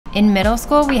In middle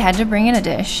school, we had to bring in a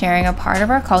dish sharing a part of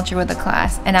our culture with the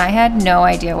class, and I had no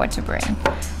idea what to bring.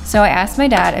 So I asked my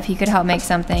dad if he could help make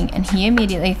something, and he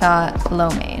immediately thought lo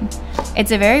mein.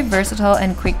 It's a very versatile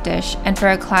and quick dish, and for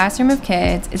a classroom of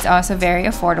kids, it's also very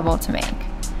affordable to make.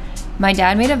 My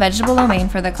dad made a vegetable lo mein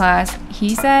for the class.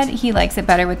 He said he likes it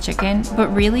better with chicken,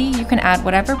 but really you can add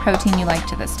whatever protein you like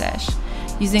to this dish.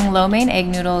 Using lo mein egg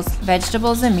noodles,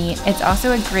 vegetables, and meat, it's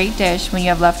also a great dish when you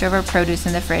have leftover produce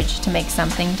in the fridge to make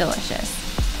something delicious.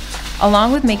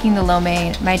 Along with making the lo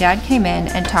mein, my dad came in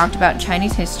and talked about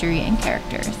Chinese history and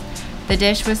characters. The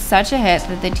dish was such a hit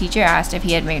that the teacher asked if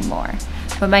he had made more,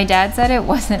 but my dad said it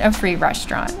wasn't a free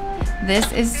restaurant.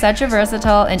 This is such a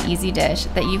versatile and easy dish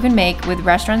that you can make with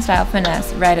restaurant-style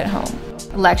finesse right at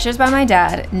home. Lectures by my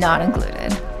dad not included.